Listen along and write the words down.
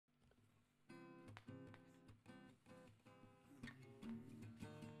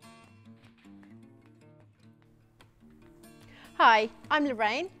Hi, I'm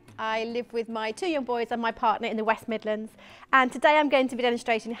Lorraine. I live with my 2 young boys and my partner in the West Midlands, and today I'm going to be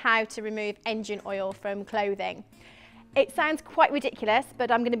demonstrating how to remove engine oil from clothing. It sounds quite ridiculous, but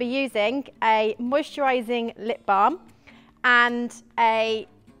I'm going to be using a moisturising lip balm and a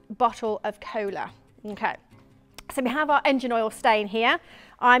bottle of cola. Okay, so we have our engine oil stain here.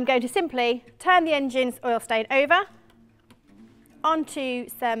 I'm going to simply turn the engine's oil stain over onto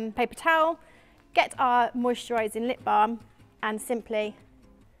some paper towel, get our moisturising lip balm and simply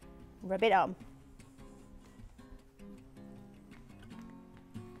rub it on.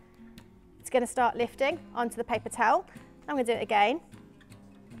 It's going to start lifting onto the paper towel. I'm going to do it again.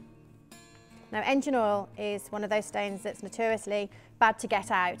 Now, engine oil is one of those stains that's notoriously bad to get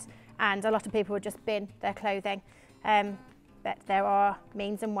out, and a lot of people would just bin their clothing, but there are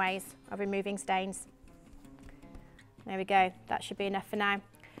means and ways of removing stains. There we go, that should be enough for now.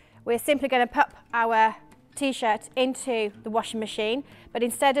 We're simply going to pop our t-shirt into the washing machine, but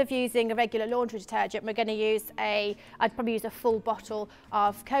instead of using a regular laundry detergent, we're going to use I'd probably use a full bottle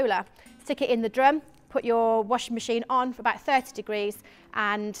of cola. Stick it in the drum, put your washing machine on for about 30 degrees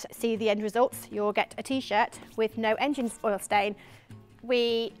and see the end results. You'll get a t-shirt with no engine oil stain.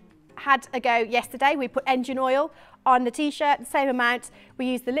 We had a go yesterday. We put engine oil on the t-shirt, the same amount. We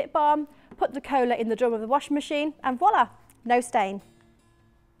used the lip balm, put the cola in the drum of the washing machine, and voila, no stain.